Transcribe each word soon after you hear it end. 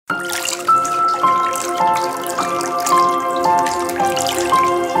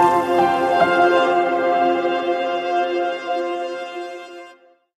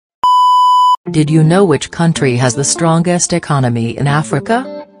Did you know which country has the strongest economy in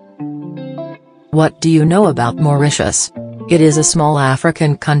Africa? What do you know about Mauritius? It is a small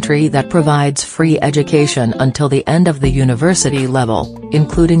African country that provides free education until the end of the university level,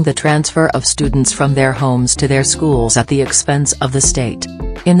 including the transfer of students from their homes to their schools at the expense of the state.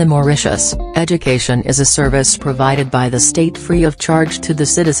 In the Mauritius, education is a service provided by the state free of charge to the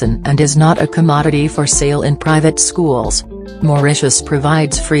citizen and is not a commodity for sale in private schools. Mauritius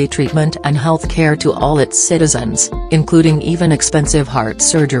provides free treatment and health care to all its citizens, including even expensive heart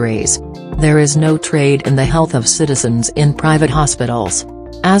surgeries. There is no trade in the health of citizens in private hospitals.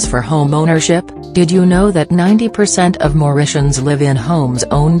 As for home ownership, did you know that 90% of Mauritians live in homes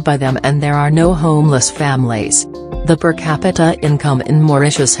owned by them and there are no homeless families? The per capita income in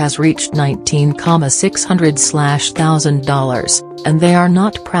Mauritius has reached $19,600/$1,000, and they are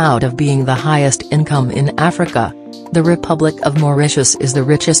not proud of being the highest income in Africa. The Republic of Mauritius is the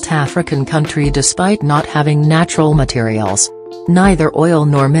richest African country despite not having natural materials. Neither oil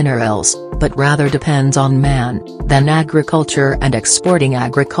nor minerals, but rather depends on man, then agriculture and exporting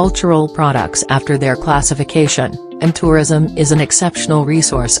agricultural products after their classification, and tourism is an exceptional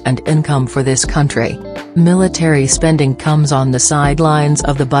resource and income for this country. Military spending comes on the sidelines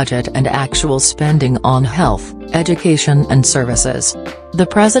of the budget and actual spending on health, education and services. The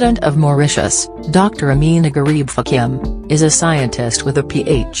President of Mauritius, Dr. Amina Gharib Fakim, is a scientist with a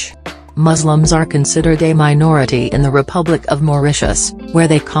Ph. Muslims are considered a minority in the Republic of Mauritius, where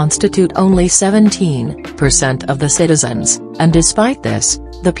they constitute only 17% of the citizens, and despite this,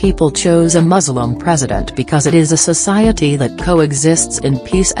 the people chose a Muslim president because it is a society that coexists in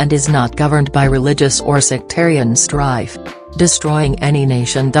peace and is not governed by religious or sectarian strife. Destroying any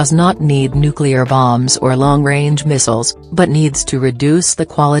nation does not need nuclear bombs or long-range missiles, but needs to reduce the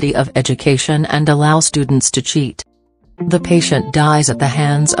quality of education and allow students to cheat. The patient dies at the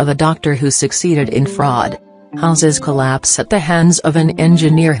hands of a doctor who succeeded in fraud. Houses collapse at the hands of an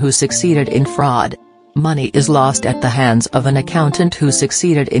engineer who succeeded in fraud. Money is lost at the hands of an accountant who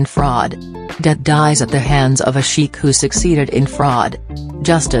succeeded in fraud. Debt dies at the hands of a sheikh who succeeded in fraud.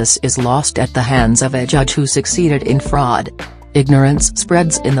 Justice is lost at the hands of a judge who succeeded in fraud. Ignorance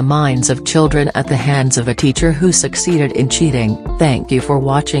spreads in the minds of children at the hands of a teacher who succeeded in cheating. Thank you for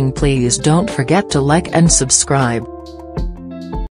watching. Please don't forget to like and subscribe.